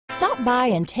Stop by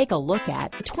and take a look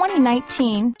at the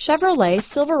 2019 Chevrolet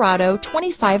Silverado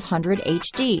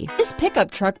 2500HD. This pickup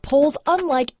truck pulls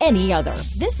unlike any other.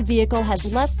 This vehicle has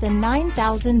less than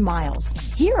 9,000 miles.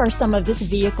 Here are some of this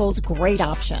vehicle's great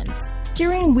options: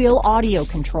 steering wheel audio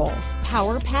controls,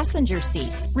 power passenger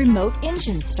seat, remote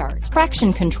engine start,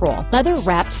 traction control,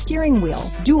 leather-wrapped steering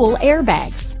wheel, dual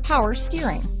airbags, power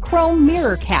steering, chrome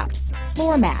mirror caps,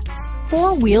 floor mats,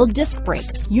 four-wheel disc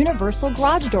brakes, universal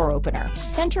garage door opener,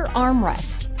 center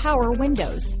armrest, power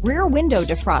windows, rear window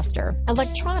defroster,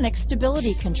 electronic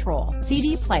stability control,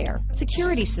 CD player,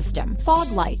 security system, fog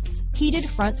lights, heated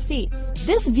front seats.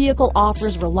 This vehicle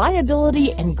offers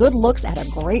reliability and good looks at a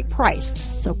great price.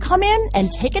 So come in and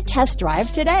take a test drive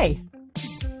today.